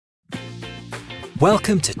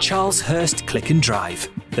Welcome to Charles Hurst Click and Drive,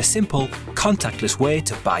 the simple, contactless way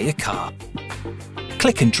to buy a car.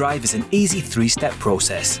 Click and Drive is an easy three-step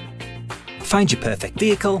process. Find your perfect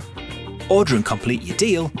vehicle, order and complete your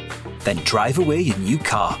deal, then drive away your new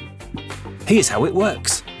car. Here's how it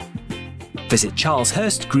works. Visit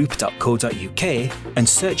charleshurstgroup.co.uk and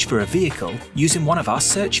search for a vehicle using one of our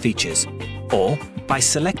search features, or by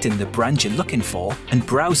selecting the brand you're looking for and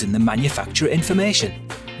browsing the manufacturer information.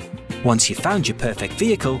 Once you've found your perfect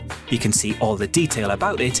vehicle, you can see all the detail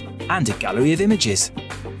about it and a gallery of images.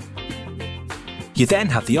 You then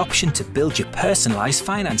have the option to build your personalised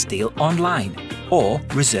finance deal online or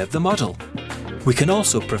reserve the model. We can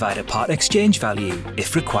also provide a part exchange value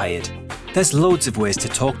if required. There's loads of ways to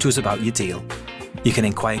talk to us about your deal. You can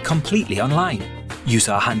inquire completely online, use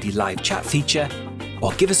our handy live chat feature,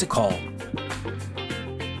 or give us a call.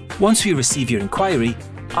 Once we receive your inquiry,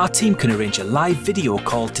 our team can arrange a live video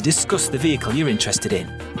call to discuss the vehicle you're interested in,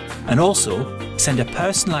 and also send a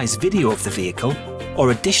personalised video of the vehicle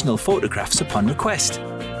or additional photographs upon request.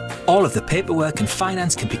 All of the paperwork and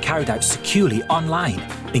finance can be carried out securely online,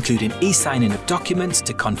 including e-signing of documents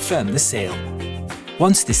to confirm the sale.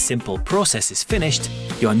 Once this simple process is finished,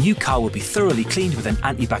 your new car will be thoroughly cleaned with an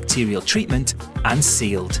antibacterial treatment and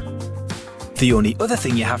sealed. The only other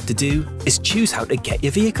thing you have to do is choose how to get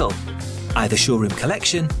your vehicle, either showroom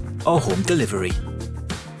collection or home delivery.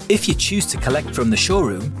 If you choose to collect from the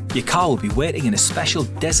showroom, your car will be waiting in a special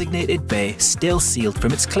designated bay still sealed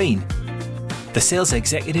from its clean. The sales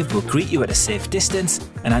executive will greet you at a safe distance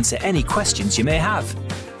and answer any questions you may have.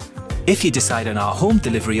 If you decide on our home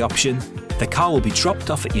delivery option, the car will be dropped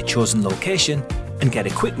off at your chosen location and get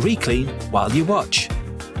a quick re-clean while you watch.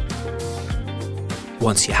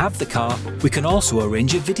 Once you have the car, we can also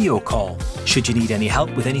arrange a video call, should you need any help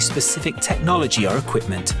with any specific technology or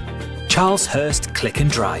equipment. Charles Hurst Click and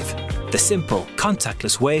Drive, the simple,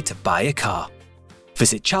 contactless way to buy a car.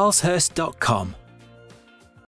 Visit charleshurst.com